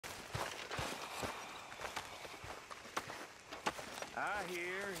I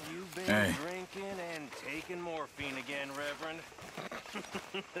hear you've been drinking and taking morphine again, Reverend.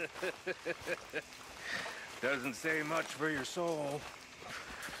 Doesn't say much for your soul.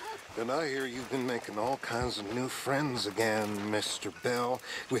 And I hear you've been making all kinds of new friends again, Mr. Bell,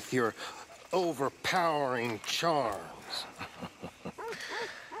 with your overpowering charms.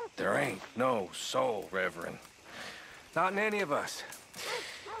 There ain't no soul, Reverend. Not in any of us.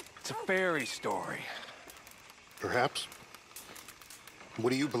 It's a fairy story. Perhaps.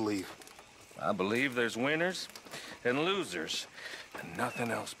 What do you believe? I believe there's winners and losers, and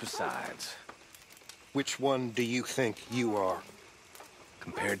nothing else besides. Which one do you think you are?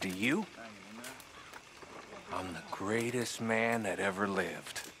 Compared to you, I'm the greatest man that ever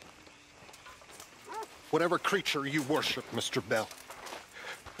lived. Whatever creature you worship, Mr. Bell,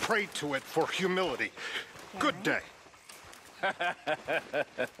 pray to it for humility. Good day. Hi,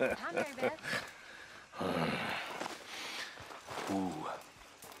 Mary Beth. Ooh.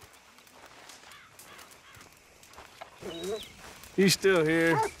 You still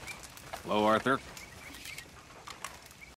here? Hello, Arthur.